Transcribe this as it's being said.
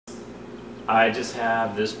I just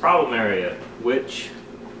have this problem area, which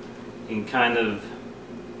you can kind of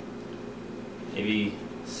maybe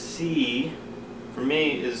see, for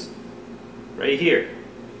me, is right here.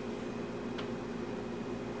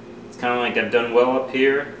 It's kind of like I've done well up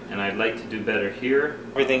here, and I'd like to do better here.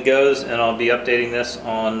 Everything goes, and I'll be updating this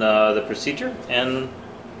on the procedure, and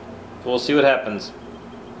we'll see what happens.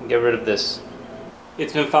 Get rid of this.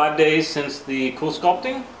 It's been 5 days since the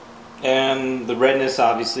CoolSculpting, and the redness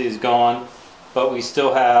obviously is gone, but we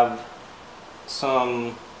still have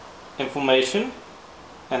some inflammation,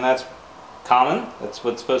 and that's common. That's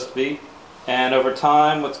what it's supposed to be. And over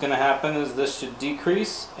time, what's going to happen is this should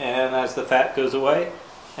decrease, and as the fat goes away,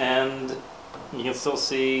 and you can still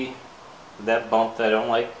see that bump that I don't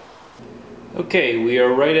like. Okay, we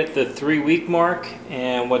are right at the 3-week mark,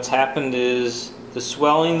 and what's happened is the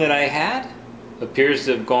swelling that I had appears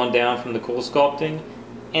to have gone down from the CoolSculpting,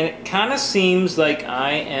 and it kind of seems like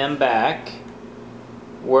I am back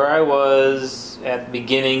where I was at the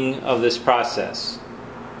beginning of this process.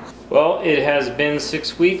 Well, it has been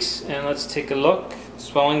 6 weeks, and let's take a look.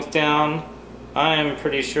 Swelling's down. I am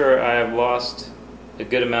pretty sure I have lost a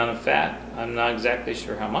good amount of fat. I'm not exactly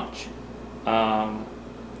sure how much.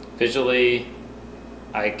 Visually,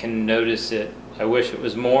 I can notice it. I wish it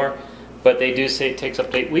was more, but they do say it takes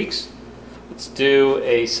up to 8 weeks. Let's do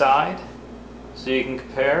a side so you can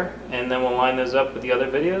compare, and then we'll line those up with the other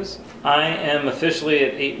videos. I am officially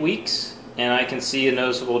at 8 weeks, and I can see a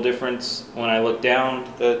noticeable difference when I look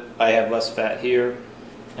down that I have less fat here,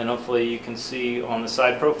 and hopefully you can see on the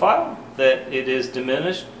side profile that it is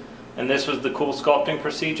diminished. And this was the CoolSculpting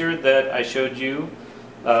procedure that I showed you.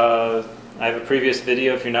 I have a previous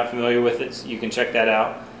video. If you're not familiar with it, you can check that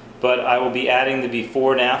out. But I will be adding the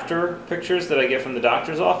before and after pictures that I get from the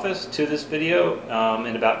doctor's office to this video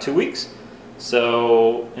in about 2 weeks.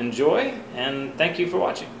 So enjoy, and thank you for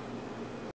watching.